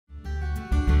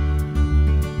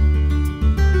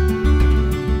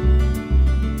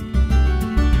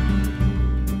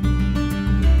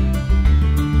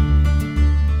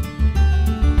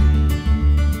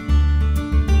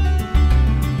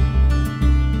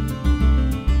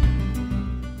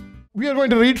We are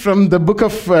going to read from the book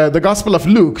of the Gospel of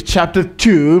Luke, chapter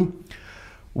 2,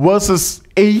 verses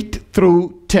 8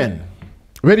 through 10.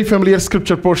 Very familiar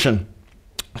scripture portion,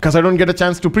 because I don't get a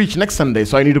chance to preach next Sunday,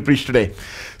 so I need to preach today.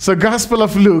 So Gospel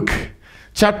of Luke,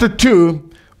 chapter 2,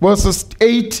 verses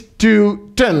 8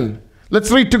 to 10.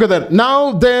 Let's read together.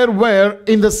 Now there were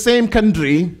in the same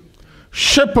country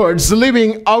shepherds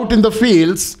living out in the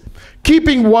fields,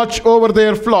 keeping watch over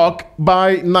their flock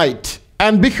by night.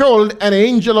 And behold, an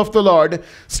angel of the Lord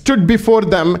stood before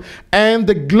them, and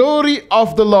the glory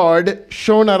of the Lord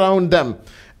shone around them,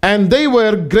 and they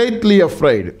were greatly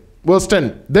afraid. Verse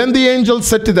 10. Then the angel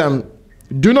said to them,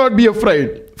 "Do not be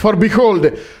afraid, for behold,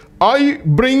 I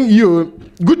bring you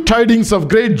good tidings of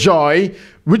great joy,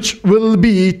 which will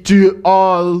be to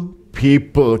all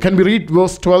people." Can we read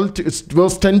verse 12 to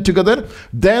verse 10 together?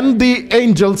 Then the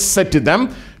angel said to them,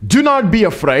 "Do not be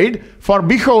afraid, for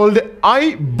behold,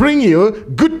 I bring you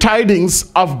good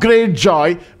tidings of great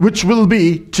joy, which will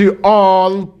be to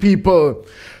all people."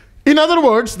 In other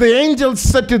words, the angel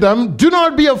said to them, "Do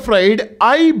not be afraid,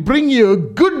 I bring you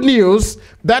good news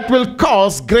that will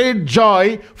cause great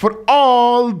joy for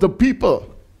all the people."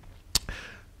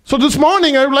 So this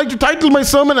morning, I would like to title my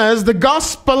sermon as The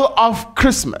Gospel of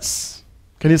Christmas.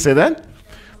 Can you say that?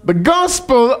 The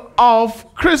Gospel of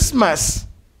Christmas.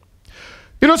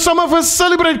 You know, some of us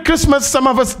celebrate Christmas, some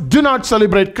of us do not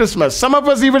celebrate Christmas. Some of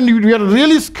us even, we are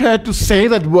really scared to say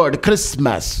that word,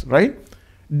 Christmas, right?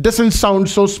 Doesn't sound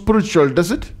so spiritual,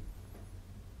 does it?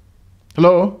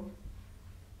 Hello?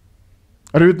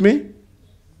 Are you with me?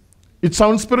 It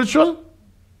sounds spiritual?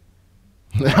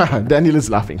 Daniel is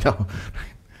laughing now.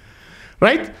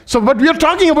 Right? So, but we are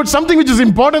talking about something which is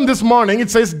important this morning.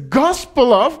 It says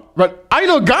gospel of, but I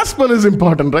know gospel is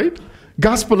important, right?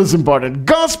 Gospel is important.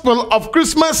 Gospel of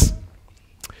Christmas.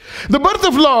 The birth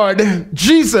of Lord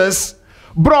Jesus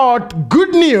brought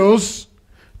good news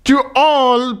to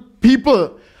all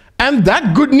people. And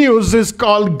that good news is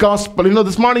called gospel. You know,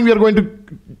 this morning we are going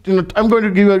to, I'm going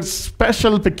to give a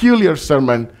special, peculiar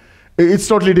sermon. It's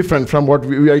totally different from what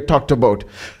I talked about.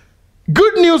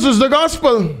 Good news is the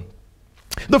gospel.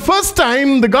 The first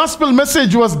time the gospel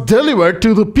message was delivered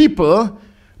to the people,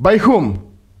 by whom?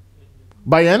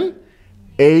 By an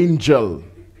angel.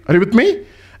 Are you with me?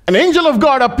 An angel of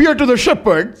God appeared to the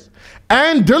shepherds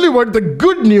and delivered the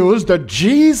good news that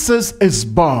Jesus is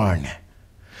born.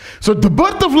 So the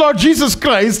birth of Lord Jesus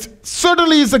Christ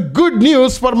certainly is a good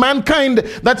news for mankind.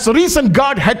 That's the reason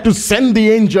God had to send the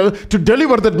angel to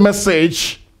deliver that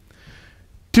message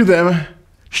to the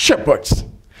shepherds.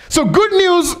 So good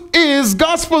news is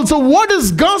gospel. So what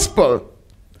is gospel?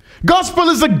 Gospel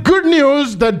is the good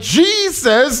news that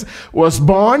Jesus was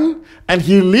born and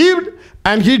he lived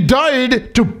and he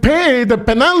died to pay the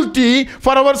penalty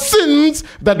for our sins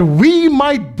that we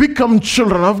might become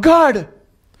children of God.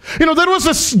 You know, there was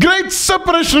a great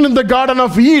separation in the Garden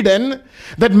of Eden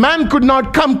that man could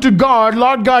not come to God,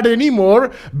 Lord God,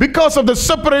 anymore because of the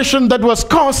separation that was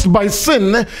caused by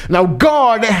sin. Now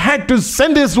God had to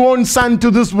send his own son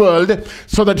to this world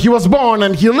so that he was born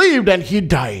and he lived and he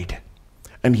died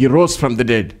and he rose from the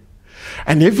dead.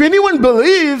 And if anyone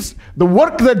believes the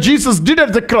work that Jesus did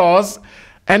at the cross,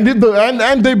 and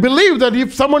they believe that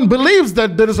if someone believes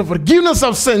that there is a forgiveness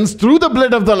of sins through the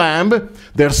blood of the Lamb,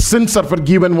 their sins are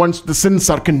forgiven once the sins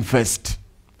are confessed.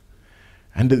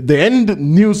 And the end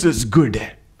news is good.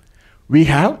 We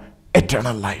have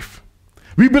eternal life.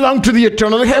 We belong to the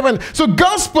eternal heaven. So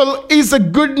gospel is a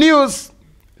good news.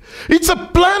 It's a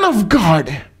plan of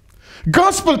God.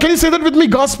 Gospel, can you say that with me?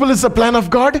 Gospel is a plan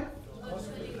of God.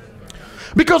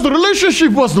 Because the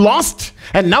relationship was lost,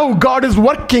 and now God is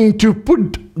working to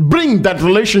bring that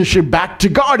relationship back to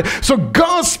God. So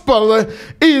gospel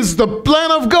is the plan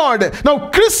of God. Now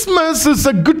Christmas is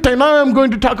a good time. Now I'm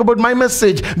going to talk about my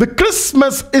message. The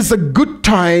Christmas is a good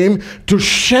time to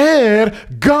share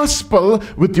gospel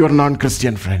with your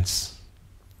non-Christian friends.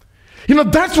 You know,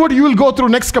 that's what you will go through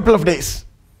next couple of days.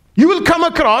 You will come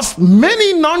across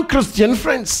many non-Christian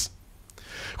friends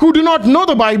who do not know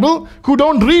the Bible, who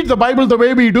don't read the Bible the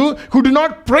way we do, who do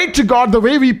not pray to God the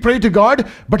way we pray to God,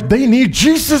 but they need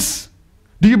Jesus.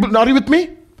 Are you with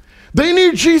me? They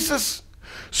need Jesus.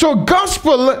 So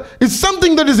gospel is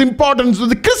something that is important. So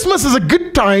the Christmas is a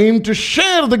good time to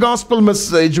share the gospel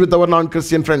message with our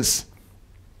non-Christian friends.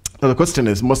 Now the question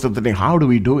is, most of the time, how do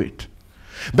we do it?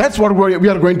 That's what we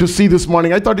are going to see this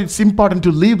morning. I thought it's important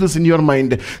to leave this in your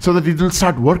mind so that it will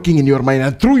start working in your mind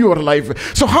and through your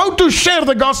life. So how to share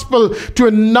the gospel to a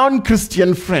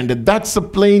non-Christian friend? That's a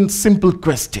plain, simple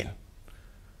question.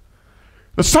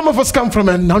 Some of us come from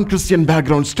a non-Christian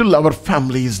background. Still our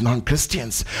family is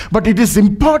non-Christians. But it is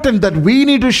important that we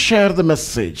need to share the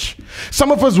message.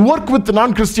 Some of us work with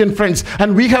non-Christian friends,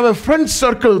 and we have a friend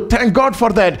circle. Thank God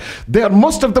for that.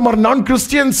 Most of them are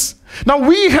non-Christians. Now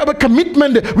we have a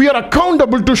commitment. We are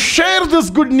accountable to share this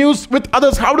good news with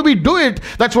others. How do we do it?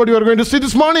 That's what you are going to see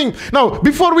this morning. Now,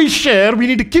 before we share, we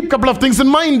need to keep a couple of things in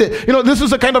mind. This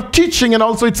is a kind of teaching, and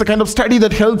also it's a kind of study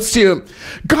that helps you.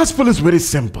 Gospel is very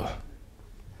simple.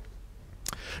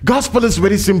 Gospel is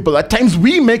very simple. At times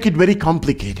we make it very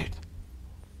complicated.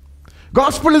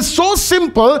 Gospel is so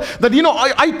simple that,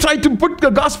 I try to put the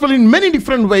gospel in many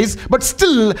different ways, but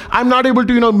still I'm not able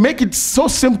to, make it so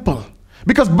simple.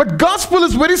 But gospel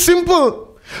is very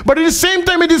simple. But at the same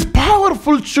time, it is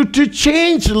powerful to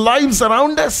change lives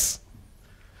around us.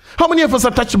 How many of us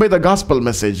are touched by the gospel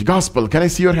message? Gospel, can I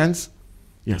see your hands?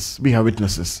 Yes, we have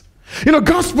witnesses.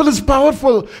 Gospel is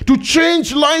powerful to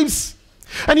change lives.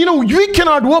 And we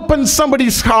cannot open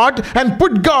somebody's heart and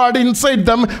put God inside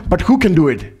them, but who can do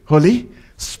it? Holy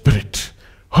Spirit.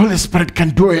 Holy Spirit can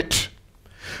do it.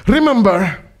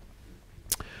 Remember,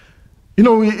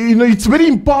 it's very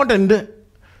important,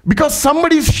 because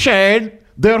somebody shared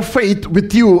their faith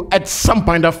with you at some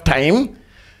point of time.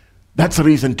 That's the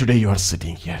reason today you are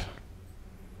sitting here.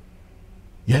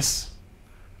 Yes.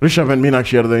 Rishabh and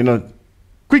Meenakshi are the,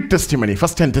 quick testimony,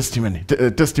 first-hand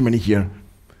testimony here.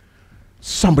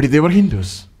 They were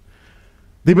Hindus.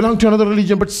 They belonged to another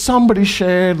religion, but somebody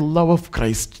shared love of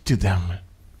Christ to them.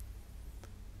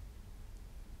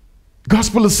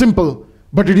 Gospel is simple,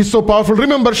 but it is so powerful.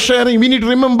 Remember sharing. We need to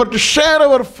remember to share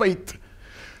our faith.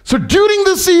 So during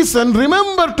the season,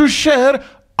 remember to share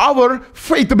our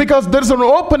faith, because there's an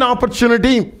open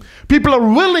opportunity. People are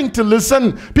willing to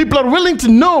listen. People are willing to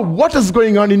know what is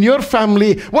going on in your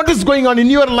family, what is going on in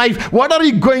your life, what are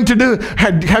you going to do?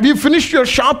 Have you finished your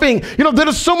shopping? There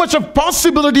is so much of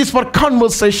possibilities for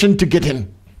conversation to get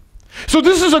in. So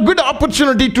this is a good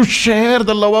opportunity to share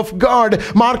the love of God.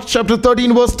 Mark chapter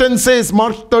 13 verse 10 says,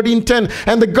 Mark 13:10,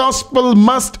 and the gospel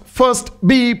must first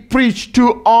be preached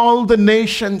to all the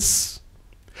nations.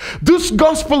 This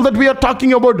gospel that we are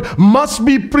talking about must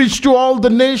be preached to all the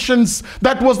nations.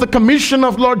 That was the commission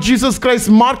of Lord Jesus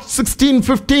Christ, Mark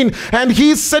 16:15. And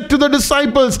he said to the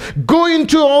disciples, go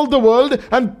into all the world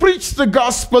and preach the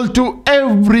gospel to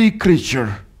every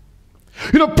creature.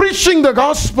 Preaching the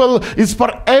gospel is for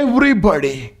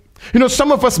everybody.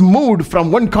 Some of us moved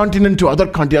from one continent to another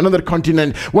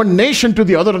continent, one nation to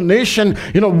the other nation.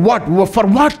 For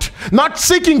what? Not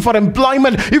seeking for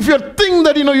employment. If you think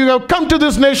that, you have come to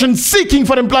this nation seeking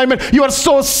for employment, you are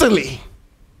so silly.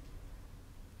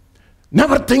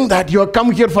 Never think that you have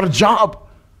come here for a job.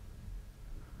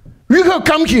 You have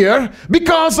come here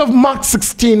because of Mark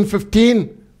 16:15.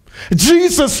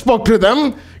 Jesus spoke to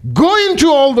them, go into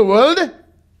all the world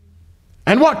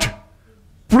and what?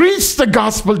 Preach the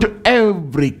gospel to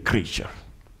every creature.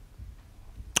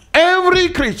 Every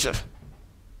creature.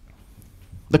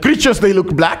 The creatures, they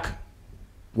look black,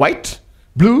 white,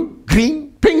 blue,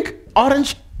 green, pink,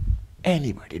 orange.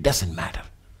 Anybody, it doesn't matter.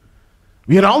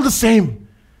 We are all the same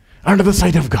under the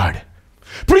sight of God.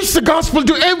 Preach the gospel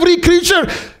to every creature.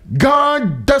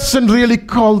 God doesn't really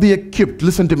call the equipped.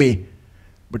 Listen to me.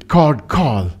 But God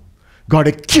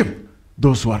equip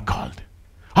those who are called.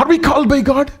 Are we called by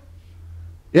God?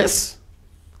 Yes?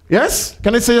 Yes?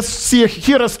 Can I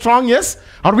hear a strong yes?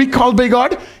 Are we called by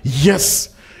God?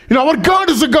 Yes. Our God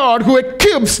is a God who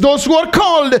equips those who are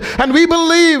called. And we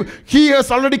believe He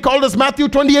has already called us. Matthew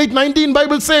 28:19,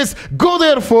 Bible says, go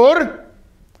therefore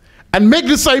and make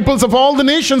disciples of all the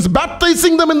nations,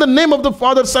 baptizing them in the name of the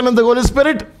Father, Son, and the Holy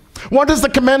Spirit. What is the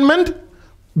commandment?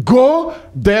 Go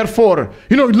therefore.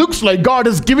 It looks like God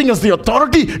is giving us the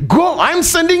authority. Go, I'm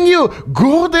sending you.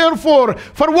 Go therefore.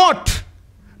 For what?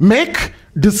 Make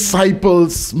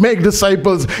disciples. Make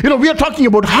disciples. We are talking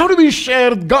about how do we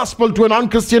share the gospel to a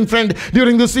non-Christian friend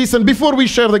during this season. Before we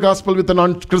share the gospel with a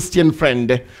non-Christian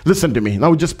friend, listen to me.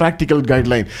 Now just practical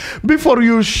guideline. Before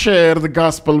you share the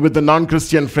gospel with a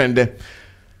non-Christian friend,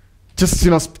 just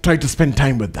try to spend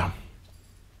time with them.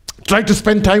 Try to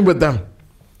spend time with them.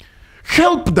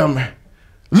 Help them.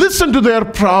 Listen to their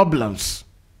problems.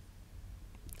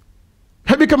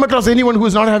 Have you come across anyone who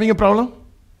is not having a problem?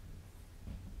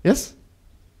 Yes?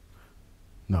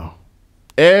 No.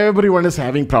 Everyone is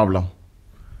having problem.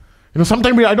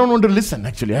 Sometimes I don't want to listen,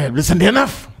 actually. I have listened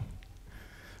enough.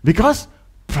 Because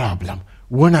problem.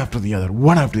 One after the other.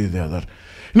 One after the other.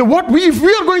 If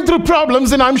we are going through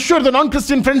problems, and I'm sure the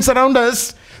non-Christian friends around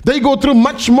us, they go through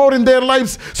much more in their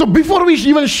lives. So before we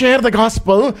even share the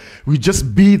gospel, we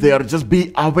just be there, just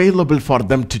be available for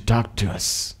them to talk to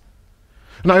us.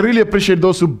 And I really appreciate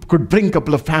those who could bring a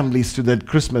couple of families to that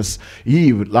Christmas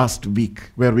Eve last week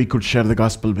where we could share the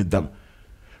gospel with them.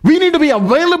 We need to be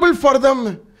available for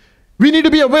them. We need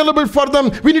to be available for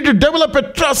them. We need to develop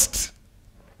a trust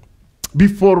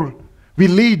before we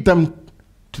lead them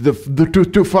to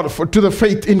the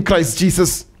faith in Christ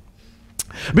Jesus.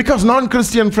 Because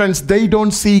non-Christian friends, they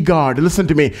don't see God. Listen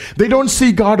to me. They don't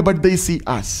see God, but they see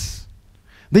us.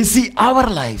 They see our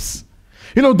lives.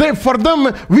 For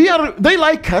them, they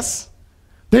like us.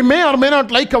 They may or may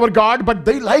not like our God, but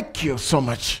they like you so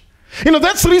much.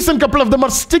 That's the reason a couple of them are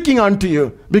sticking onto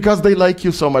you, because they like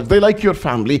you so much. They like your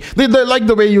family. They like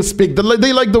the way you speak.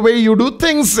 They like the way you do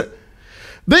things.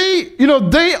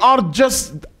 They are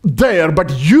just there,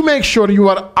 but you make sure you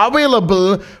are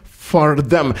available for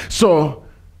them. So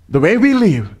the way we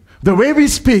live, the way we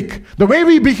speak, the way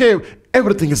we behave,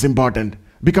 everything is important,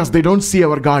 because they don't see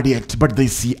our God yet, but they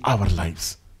see our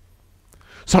lives.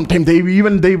 Sometimes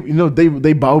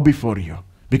they bow before you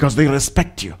because they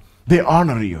respect you. They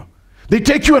honor you. They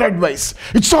take your advice.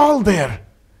 It's all there.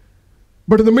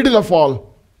 But in the middle of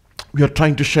all, we are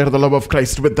trying to share the love of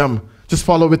Christ with them. Just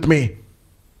follow with me.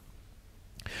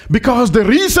 Because the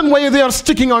reason why they are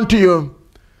sticking onto you,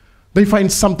 they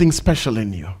find something special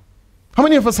in you. How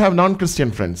many of us have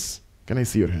non-Christian friends? Can I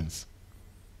see your hands?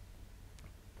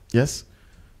 Yes?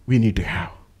 We need to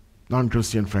have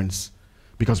non-Christian friends,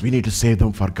 because we need to save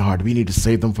them for God. We need to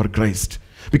save them for Christ,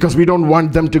 because we don't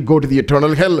want them to go to the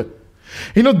eternal hell.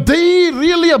 They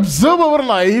really observe our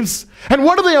lives. And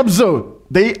what do they observe?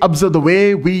 They observe the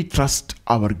way we trust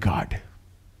our God.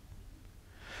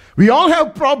 We all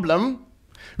have problem.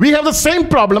 We have the same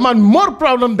problem and more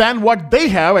problem than what they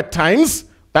have at times.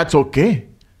 That's okay.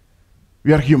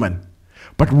 We are human.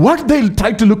 But what they'll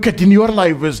try to look at in your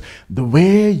life is the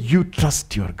way you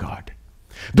trust your God,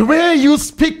 the way you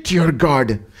speak to your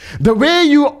God, the way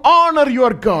you honor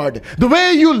your God, the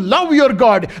way you love your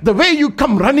God, the way you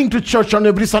come running to church on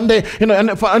every Sunday, and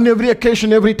on every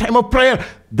occasion, every time of prayer.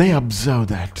 They observe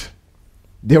that.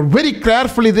 They are very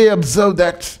carefully, they observe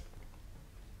that,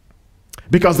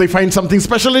 because they find something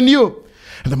special in you.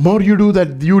 And the more you do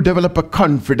that, you develop a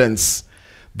confidence.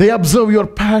 They observe your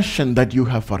passion that you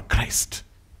have for Christ.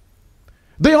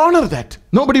 They honor that.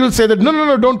 Nobody will say that,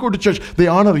 no, don't go to church. They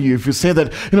honor you. If you say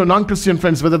that, non-Christian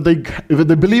friends, whether they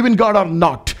believe in God or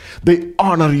not, they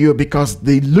honor you because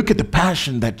they look at the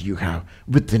passion that you have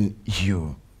within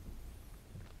you.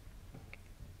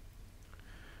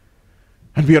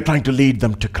 And we are trying to lead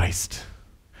them to Christ.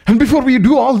 And before we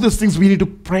do all these things, we need to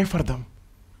pray for them.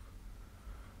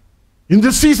 In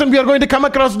this season, we are going to come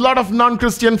across a lot of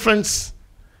non-Christian friends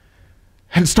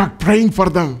and start praying for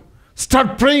them.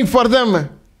 Start praying for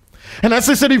them. And as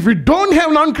I said, if we don't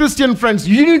have non-Christian friends,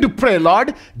 you need to pray,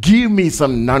 Lord, give me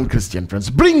some non-Christian friends.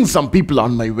 Bring some people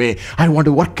on my way. I want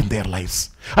to work in their lives.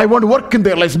 I want to work in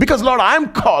their lives because, Lord,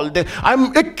 I'm called,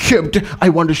 I'm equipped. I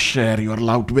want to share your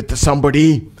love with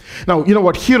somebody. Now, you know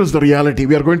what? Here is the reality.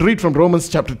 We are going to read from Romans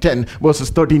chapter 10,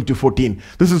 verses 13 to 14.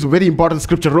 This is a very important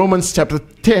scripture. Romans chapter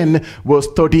 10, verse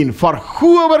 13. For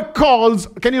whoever calls,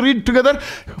 can you read together?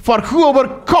 For whoever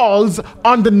calls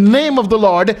on the name of the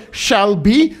Lord shall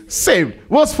be saved.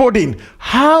 Verse 14.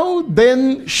 How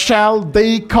then shall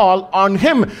they call on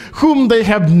him whom they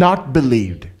have not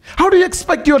believed? How do you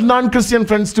expect your non-Christian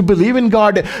friends to believe in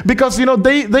God? Because, they're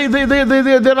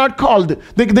not called.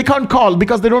 They can't call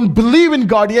because they don't believe in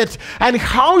God yet. And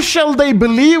how shall they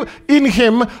believe in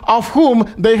him of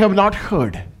whom they have not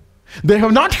heard? They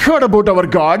have not heard about our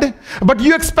God, but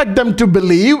you expect them to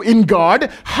believe in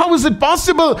God. How is it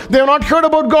possible? They have not heard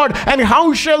about God. And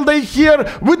how shall they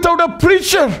hear without a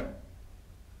preacher?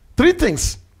 Three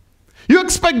things. You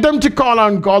expect them to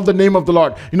call the name of the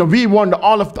Lord. We want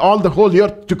all the whole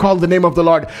earth to call the name of the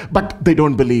Lord, but they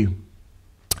don't believe.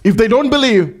 If they don't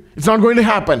believe, it's not going to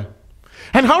happen.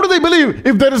 And how do they believe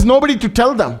if there is nobody to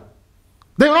tell them?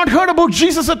 They have not heard about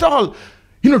Jesus at all.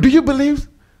 Do you believe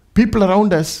people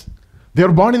around us, they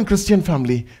are born in Christian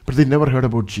family, but they never heard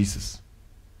about Jesus?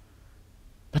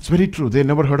 That's very true. They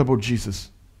never heard about Jesus.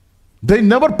 They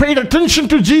never paid attention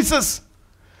to Jesus.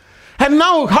 And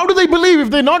now, how do they believe if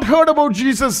they not heard about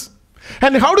Jesus?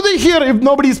 And how do they hear if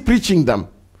nobody is preaching them?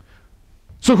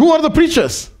 So who are the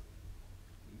preachers?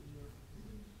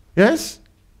 Yes?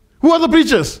 Who are the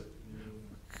preachers?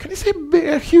 Can you say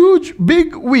a huge,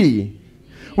 big we?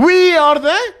 We are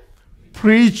the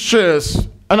preachers.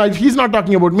 And he's not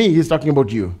talking about me, he's talking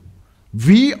about you.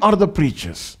 We are the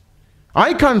preachers.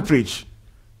 I can't preach,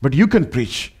 but you can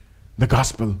preach the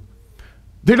gospel.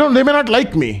 They may not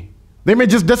like me. They may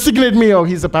just designate me,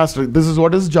 he's a pastor. This is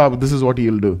what his job, this is what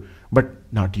he'll do. But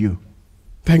not you.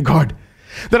 Thank God.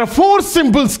 There are 4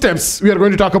 simple steps we are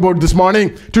going to talk about this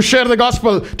morning to share the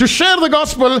gospel. To share the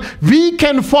gospel, we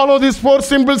can follow these 4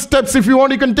 simple steps. If you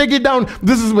want, you can take it down.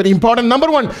 This is very important.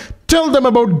 Number 1, tell them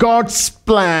about God's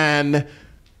plan,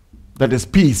 that is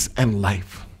peace and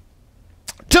life.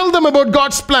 Tell them about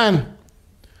God's plan.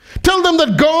 Tell them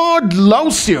that God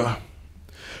loves you.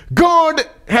 God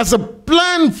has a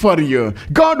plan for you.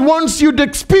 God wants you to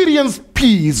experience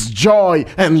peace, joy,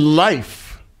 and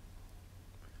life.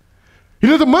 You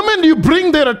know, the moment you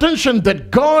bring their attention that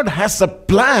God has a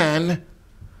plan,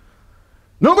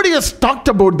 nobody has talked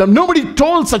about them. Nobody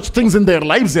told such things in their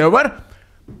lives ever,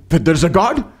 that there's a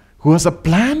God who has a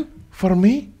plan for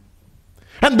me.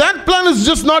 And that plan is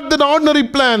just not an ordinary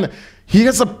plan. He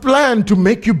has a plan to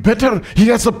make you better. He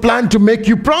has a plan to make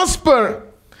you prosper.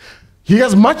 He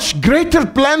has much greater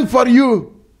plan for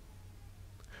you.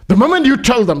 The moment you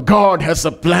tell them God has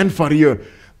a plan for you,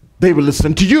 they will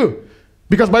listen to you.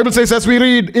 Because the Bible says, as we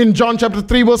read in John chapter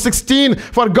 3 verse 16,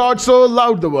 for God so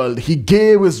loved the world, he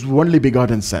gave his only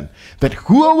begotten Son, that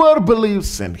whoever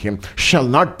believes in him shall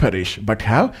not perish, but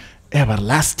have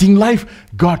everlasting life.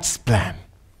 God's plan.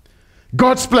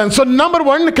 God's plan. So number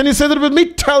 1, can you say that with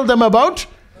me? Tell them about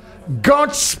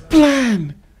God's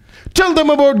plan. Tell them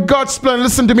about God's plan.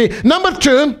 Listen to me. Number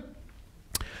 2,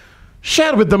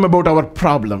 share with them about our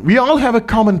problem. We all have a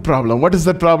common problem. What is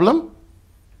that problem?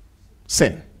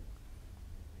 Sin.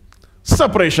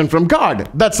 Separation from God.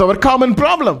 That's our common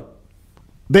problem.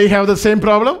 They have the same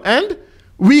problem and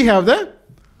we have the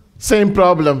same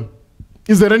problem.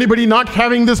 Is there anybody not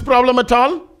having this problem at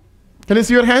all? Can I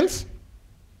see your hands?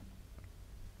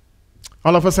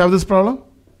 All of us have this problem?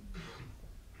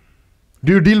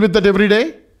 Do you deal with that every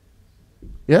day?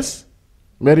 Yes?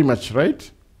 Very much, right?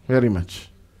 Very much.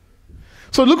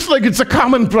 So it looks like it's a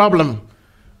common problem.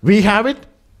 We have it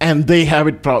and they have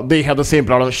it. They have the same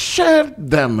problem. Share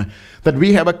them that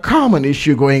we have a common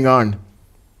issue going on.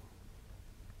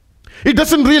 It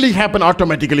doesn't really happen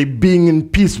automatically, being in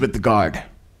peace with God.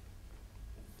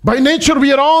 By nature,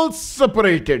 we are all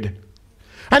separated.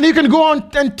 And you can go on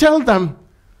and tell them,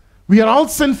 we are all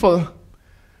sinful.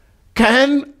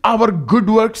 Can our good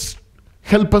works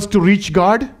help us to reach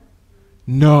God?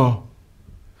 No.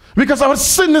 Because our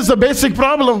sin is the basic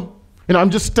problem. You know, I'm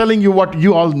just telling you what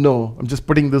you all know. I'm just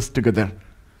putting this together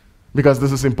because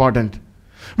this is important.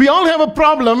 We all have a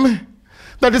problem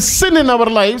that is sin in our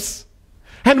lives.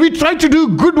 And we try to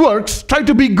do good works, try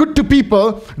to be good to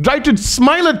people, try to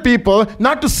smile at people,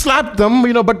 not to slap them,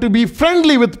 but to be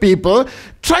friendly with people.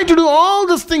 Try to do all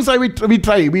these things. We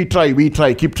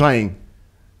try, keep trying.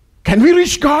 Can we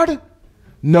reach God?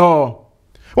 No.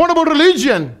 What about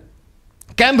religion?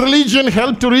 Can religion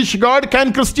help to reach God?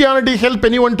 Can Christianity help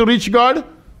anyone to reach God?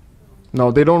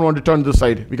 No, they don't want to turn this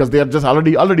side because they are just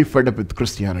already fed up with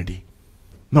Christianity.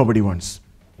 Nobody wants.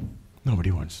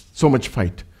 Nobody wants. So much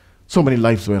fight. So many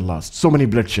lives were lost. So many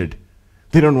bloodshed.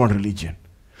 They don't want religion.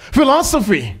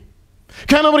 Philosophy.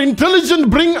 Can our intelligence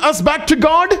bring us back to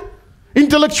God?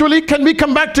 Intellectually, can we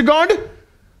come back to God?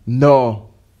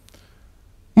 No.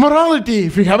 Morality.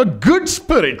 If you have a good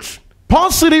spirit,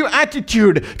 positive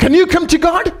attitude, can you come to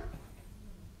God?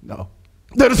 No.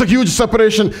 There is a huge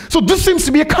separation. So this seems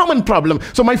to be a common problem.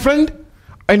 So my friend,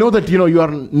 I know that you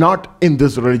are not in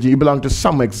this religion. You belong to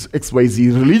some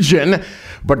XYZ religion.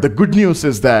 But the good news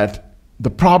is that the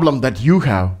problem that you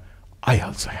have, I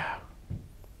also have.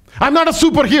 I'm not a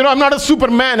superhero. I'm not a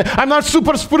superman. I'm not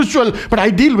super spiritual. But I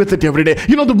deal with it every day.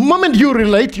 The moment you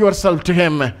relate yourself to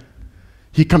him,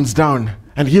 he comes down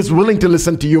and he is willing to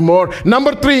listen to you more.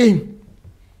 Number 3,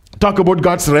 talk about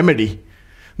God's remedy,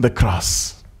 the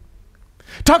cross.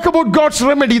 Talk about God's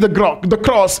remedy, the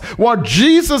cross. What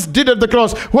Jesus did at the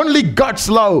cross. Only God's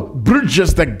love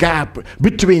bridges the gap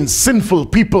between sinful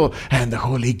people and the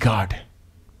holy God.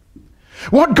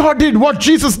 What God did, what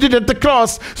Jesus did at the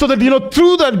cross, so that,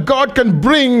 through that God can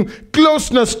bring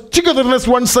closeness, togetherness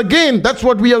once again. That's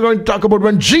what we are going to talk about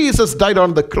when Jesus died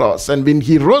on the cross. And when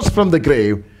he rose from the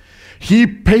grave, he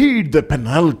paid the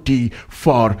penalty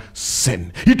for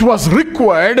sin. It was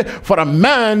required for a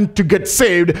man to get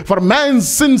saved, for man's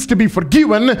sins to be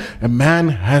forgiven. A man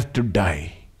had to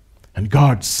die. And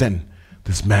God sent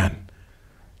this man,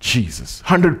 Jesus,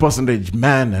 100%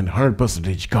 man and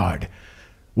 100% God,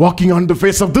 walking on the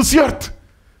face of this earth.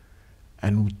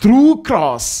 And through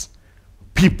cross,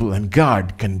 people and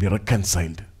God can be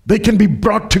reconciled. They can be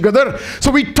brought together. So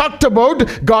we talked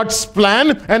about God's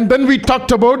plan, and then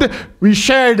we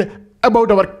shared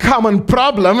about our common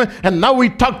problem, and now we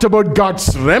talked about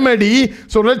God's remedy.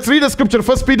 So let's read a scripture,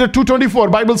 1 Peter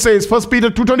 2:24. Bible says, 1 Peter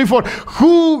 2:24,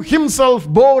 who himself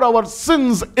bore our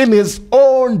sins in his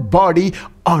own own body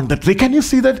on the tree. Can you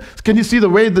see that? Can you see the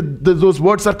way those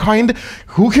words are kind?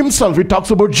 Who himself, it talks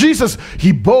about Jesus.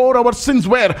 He bore our sins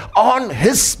where? On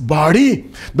his body.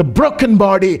 The broken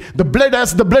body. The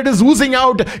blood is oozing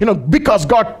out, because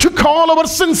God took all our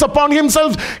sins upon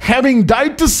himself, having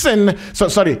died to sin.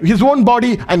 His own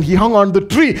body, and he hung on the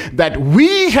tree, that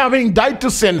we, having died to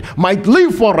sin, might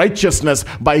live for righteousness,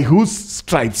 by whose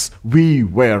stripes we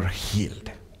were healed.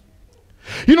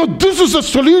 This is a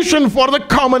solution for the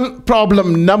common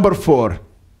problem. Number 4.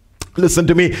 Listen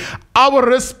to me. Our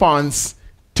response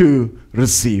to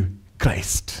receive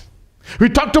Christ. We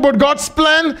talked about God's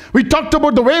plan. We talked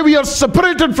about the way we are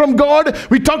separated from God.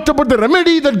 We talked about the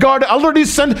remedy that God already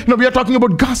sent. We are talking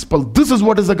about gospel. This is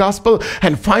what is the gospel.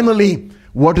 And finally,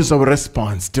 what is our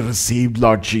response to receive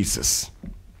Lord Jesus?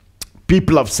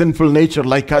 People of sinful nature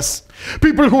like us,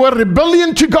 people who were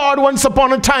rebellion to God once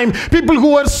upon a time, people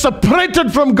who were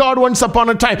separated from God once upon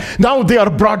a time, now they are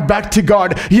brought back to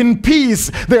God in peace.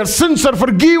 Their sins are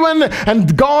forgiven,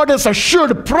 and God has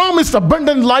assured, promised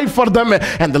abundant life for them,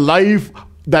 and the life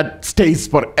that stays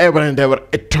forever and ever,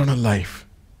 eternal life.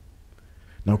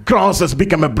 Now, cross has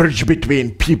become a bridge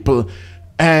between people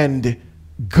and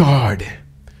God.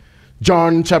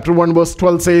 John chapter 1 verse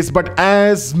 12 says, "But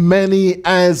as many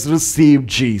as received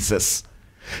Jesus,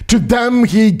 to them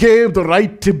he gave the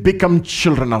right to become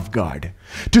children of God,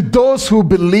 to those who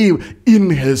believe in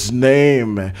his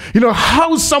name."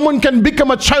 How someone can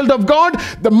become a child of God?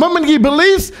 The moment he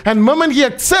believes and the moment he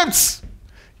accepts,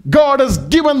 God has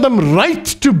given them right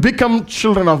to become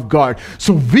children of God.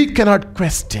 So we cannot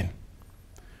question.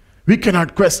 We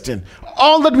cannot question.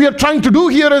 All that we are trying to do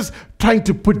here is trying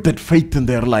to put that faith in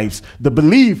their lives, the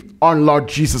belief on Lord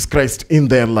Jesus Christ in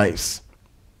their lives.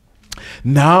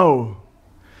 Now,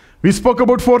 we spoke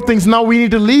about 4 things. Now we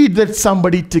need to lead that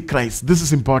somebody to Christ. This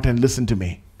is important. Listen to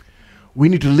me. We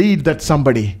need to lead that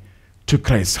somebody to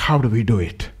Christ. How do we do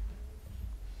it?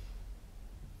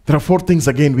 There are 4 things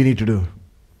again we need to do.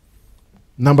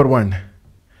 Number 1,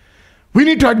 we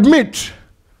need to admit.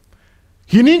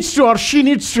 He needs to, or she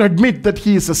needs to admit that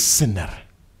he is a sinner.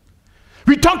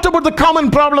 We talked about the common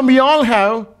problem we all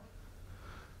have.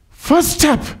 First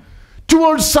step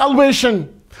towards salvation.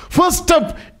 First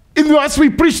step as we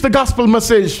preach the gospel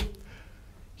message.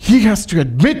 He has to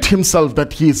admit himself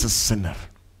that he is a sinner.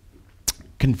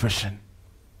 Confession.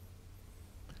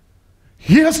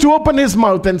 He has to open his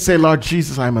mouth and say, "Lord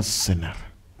Jesus, I'm a sinner.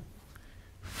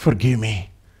 Forgive me."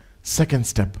 Second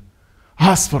step,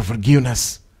 ask for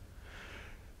forgiveness.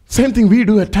 Same thing we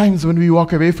do at times when we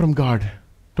walk away from God,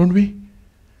 don't we?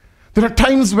 There are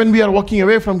times when we are walking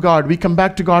away from God, we come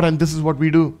back to God, and this is what we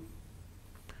do.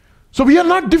 So we are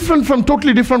not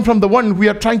totally different from the one we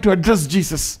are trying to address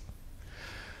Jesus.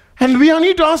 And we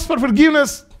need to ask for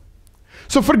forgiveness.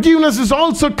 So forgiveness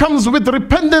also comes with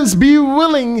repentance. Be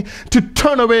willing to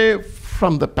turn away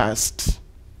from the past.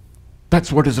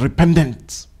 That's what is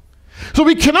repentance. So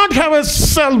we cannot have a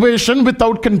salvation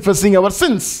without confessing our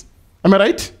sins. Am I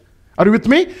right? Are you with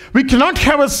me? We cannot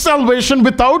have a salvation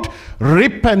without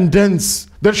repentance.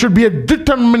 There should be a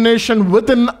determination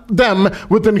within them,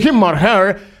 within him or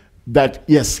her, that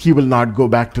yes, he will not go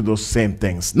back to those same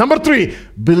things. Number 3,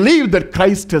 believe that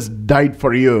Christ has died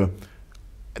for you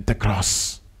at the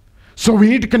cross. So we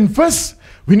need to confess,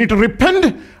 we need to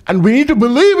repent, and we need to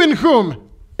believe in whom?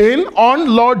 On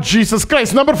Lord Jesus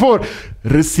Christ. Number 4,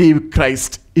 receive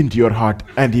Christ into your heart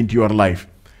and into your life.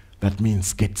 That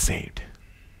means get saved.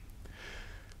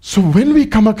 So when we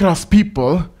come across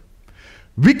people,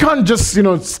 we can't just,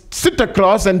 sit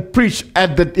across and preach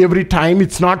at that every time.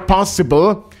 It's not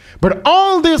possible. But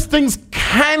all these things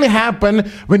can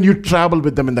happen when you travel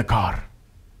with them in the car.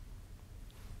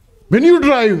 When you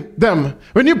drive them,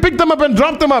 when you pick them up and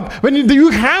drop them up, when you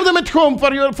have them at home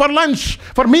for lunch,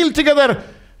 for meal together,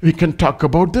 we can talk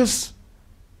about this.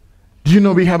 Do you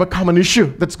know we have a common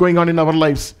issue that's going on in our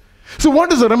lives? So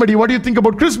what is the remedy? What do you think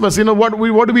about Christmas? What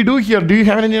do we do here? Do you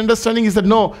have any understanding? He said,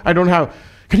 no, I don't have.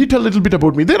 Can you tell a little bit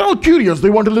about me? They're all curious. They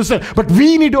want to listen. But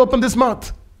we need to open this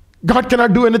mouth. God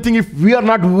cannot do anything if we are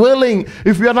not willing.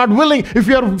 If we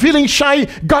are feeling shy,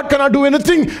 God cannot do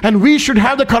anything. And we should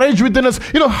have the courage within us.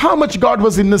 How much God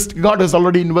has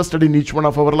already invested in each one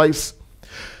of our lives.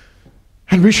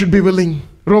 And we should be willing.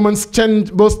 Romans 10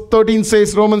 verse 13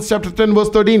 says, Romans chapter 10 verse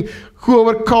 13,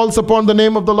 whoever calls upon the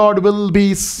name of the Lord will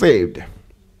be saved.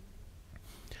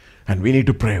 And we need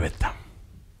to pray with them.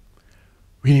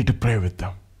 We need to pray with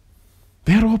them.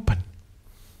 They are open.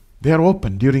 They are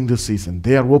open during this season.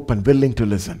 They are open, willing to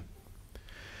listen.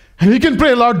 And we can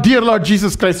pray, Lord, dear Lord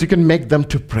Jesus Christ, you can make them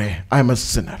to pray. I am a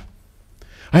sinner.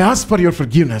 I ask for your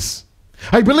forgiveness.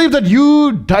 I believe that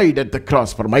you died at the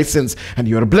cross for my sins and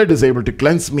your blood is able to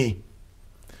cleanse me.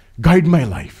 Guide my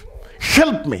life.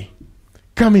 Help me.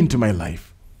 Come into my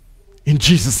life. In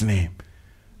Jesus' name.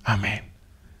 Amen.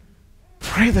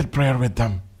 Pray that prayer with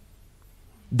them.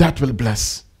 That will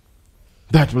bless.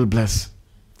 That will bless.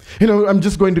 I'm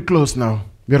just going to close now.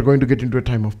 We are going to get into a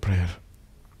time of prayer.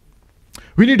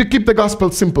 We need to keep the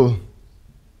gospel simple.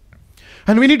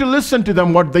 And we need to listen to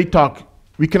them what they talk.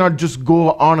 We cannot just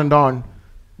go on and on.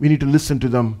 We need to listen to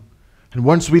them. And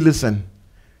once we listen,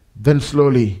 then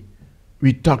slowly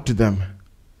we talk to them.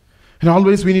 And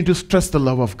always we need to stress the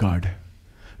love of God.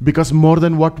 Because more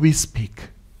than what we speak,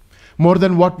 more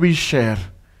than what we share,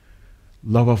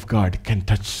 love of God can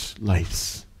touch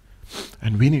lives.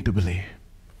 And we need to believe.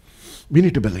 We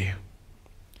need to believe.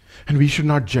 And we should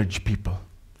not judge people.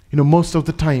 Most of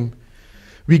the time,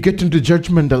 we get into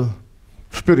judgmental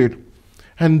spirit.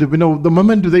 And, the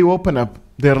moment they open up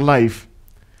their life,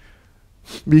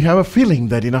 we have a feeling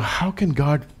that, how can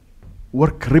God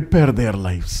repair their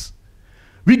lives?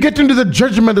 We get into the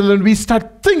judgmental and we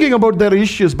start thinking about their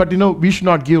issues. But, we should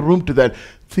not give room to that.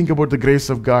 Think about the grace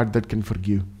of God that can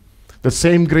forgive. The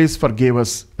same grace forgave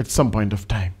us at some point of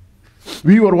time.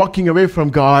 We were walking away from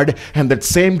God and that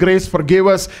same grace forgave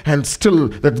us and still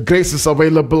that grace is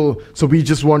available. So we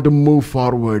just want to move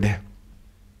forward.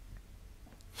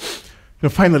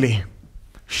 Finally,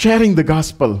 sharing the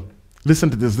gospel. Listen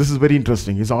to this. This is very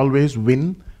interesting. It's always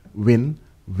win, win,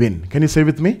 win. Can you say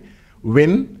with me?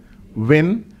 Win,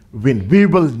 win, win. We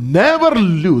will never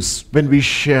lose when we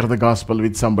share the gospel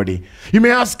with somebody. You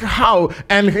may ask how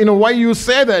and why you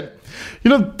say that.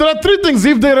 There are three things.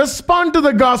 If they respond to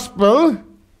the gospel,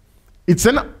 it's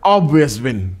an obvious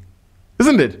win,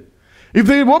 isn't it? If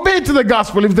they obey to the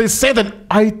gospel, if they say that,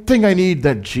 I think I need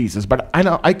that Jesus, but I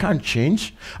know I can't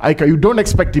change. You don't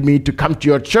expect me to come to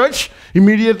your church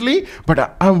immediately,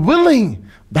 but I'm willing.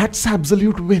 That's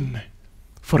absolute win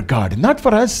for God, not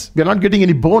for us. We are not getting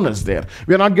any bonus there.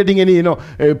 We are not getting any,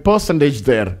 percentage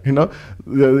there,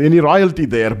 any royalty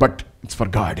there, but it's for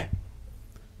God.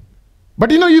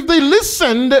 But if they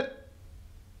listened,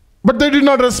 but they did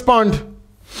not respond,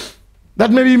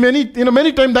 that may be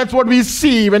many times that's what we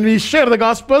see when we share the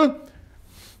gospel.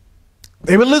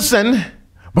 They will listen,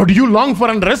 but you long for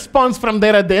a response from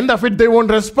there. At the end of it, they won't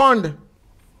respond.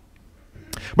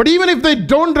 But even if they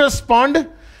don't respond,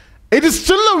 it is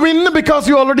still a win because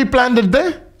you already planted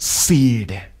the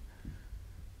seed.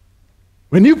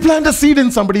 When you plant a seed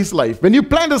in somebody's life, when you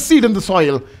plant a seed in the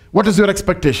soil, what is your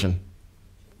expectation?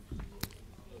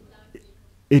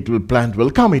 It will plant,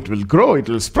 will come, it will grow, it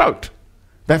will sprout.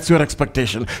 That's your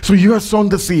expectation. So you have sown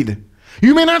the seed.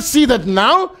 You may not see that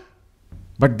now,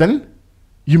 but then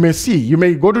you may see. You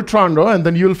may go to Toronto and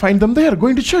then you will find them there,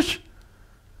 going to church,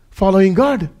 following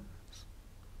God.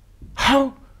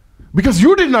 How? Because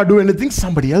you did not do anything,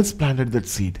 somebody else planted that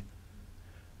seed.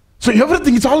 So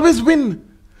everything is always win.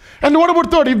 And what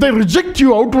about third? If they reject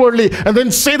you outwardly and then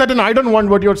say that, and I don't want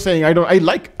what you're saying, I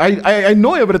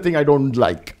know everything I don't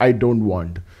like, I don't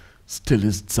want. Still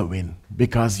it's a win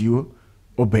because you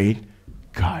obeyed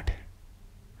God.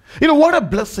 What a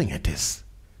blessing it is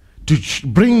to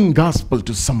bring gospel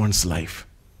to someone's life.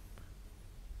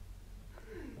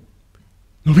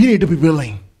 We need to be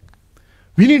willing.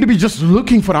 We need to be just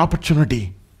looking for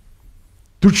opportunity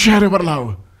to share our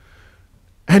love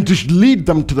and to lead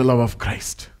them to the love of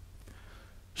Christ.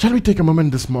 Shall we take a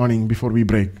moment this morning before we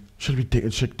break? Shall we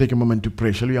take a moment to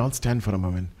pray? Shall we all stand for a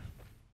moment?